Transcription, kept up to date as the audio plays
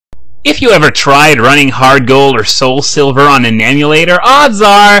If you ever tried running Hard Gold or Soul Silver on an emulator, odds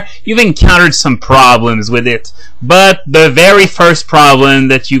are you've encountered some problems with it. But the very first problem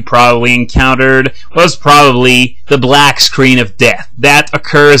that you probably encountered was probably the black screen of death. That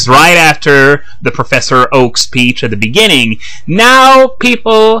occurs right after the Professor Oak speech at the beginning. Now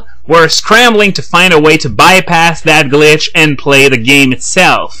people were scrambling to find a way to bypass that glitch and play the game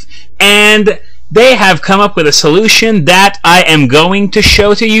itself. And they have come up with a solution that I am going to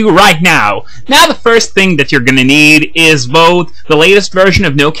show to you right now. Now the first thing that you're going to need is both the latest version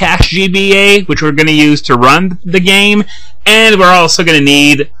of No Cache GBA, which we're going to use to run the game, and we're also going to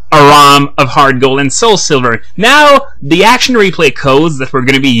need a ROM of Hard Gold and Soul Silver. Now, the action replay codes that we're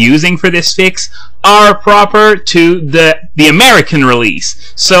going to be using for this fix are proper to the American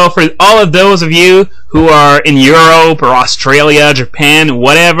release. So for all of those of you who are in Europe or Australia, Japan,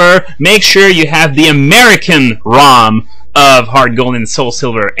 whatever, make sure you have the American ROM of Hard Gold and Soul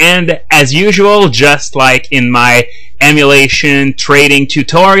Silver. And as usual, just like in my emulation trading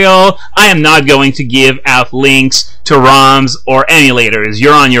tutorial, I am not going to give out links to ROMs or emulators.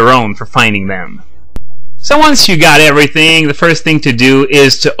 You're on your own for finding them. So once you got everything, the first thing to do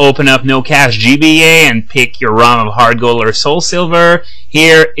is to open up No Cache GBA and pick your ROM of Hard Gold or Soul Silver.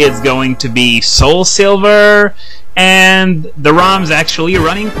 Here it's going to be Soul Silver, and the ROM's actually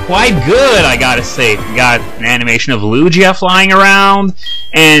running quite good, I gotta say. You got an animation of Lugia flying around,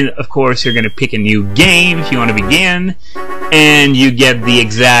 and of course you're gonna pick a new game if you want to begin, and you get the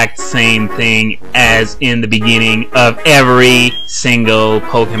exact same thing as in the beginning of every single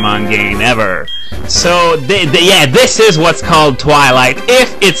Pokemon game ever. So, yeah, this is what's called Twilight.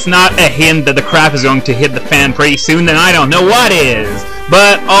 If it's not a hint that the crap is going to hit the fan pretty soon, then I don't know what is.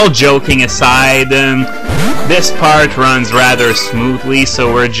 But all joking aside, this part runs rather smoothly,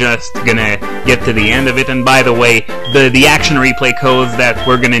 so we're just gonna get to the end of it. And by the way, the action replay codes that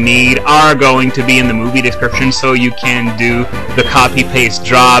we're gonna need are going to be in the movie description, so you can do the copy-paste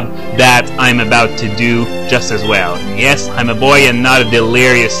job that I'm about to do just as well. Yes, I'm a boy and not a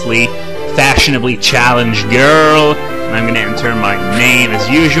deliriously fashionably challenged girl. And I'm gonna enter my name as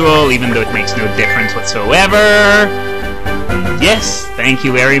usual, even though it makes no difference whatsoever. Yes, thank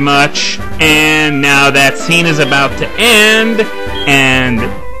you very much. And now that scene is about to end, and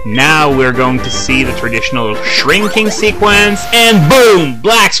now we're going to see the traditional shrinking sequence, and boom!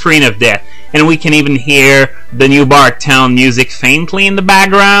 Black screen of death. And we can even hear the New Bark Town music faintly in the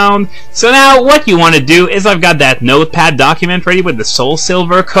background. So now what you want to do is, I've got that notepad document ready with the Soul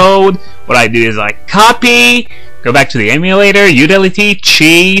Silver code. What I do is I copy, go back to the emulator, utility,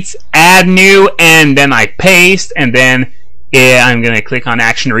 cheats, add new, and then I paste, and then I'm going to click on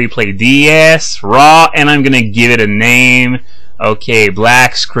Action Replay DS, Raw, and I'm going to give it a name. Okay,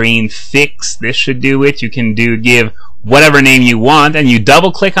 black screen fix, this should do it. You can give whatever name you want, and you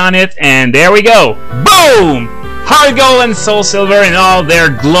double click on it, and there we go. Boom! Hard Gold and Soul Silver in all their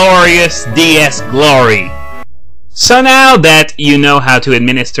glorious DS glory. So now that you know how to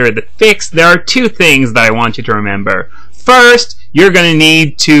administer the fix, there are two things that I want you to remember. First, you're going to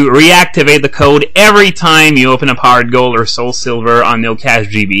need to reactivate the code every time you open up Hard Gold or Soul Silver on No Cache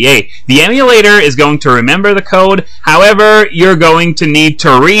GBA. The emulator is going to remember the code, however, you're going to need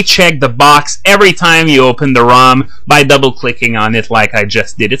to recheck the box every time you open the ROM by double-clicking on it like I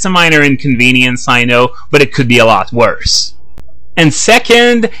just did. It's a minor inconvenience, I know, but it could be a lot worse. And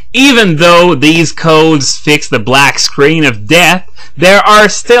second, even though these codes fix the black screen of death, there are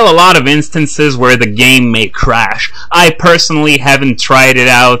still a lot of instances where the game may crash. I personally haven't tried it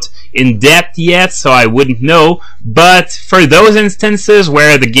out in depth yet, so I wouldn't know, but for those instances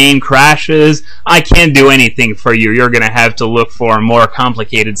where the game crashes, I can't do anything for you. You're gonna have to look for more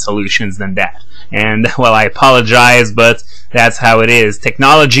complicated solutions than that. And, well, I apologize, but that's how it is.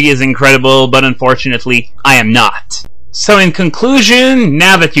 Technology is incredible, but unfortunately, I am not. So in conclusion,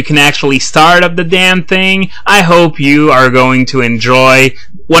 now that you can actually start up the damn thing, I hope you are going to enjoy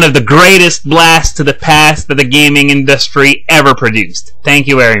one of the greatest blasts to the past that the gaming industry ever produced. Thank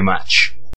you very much.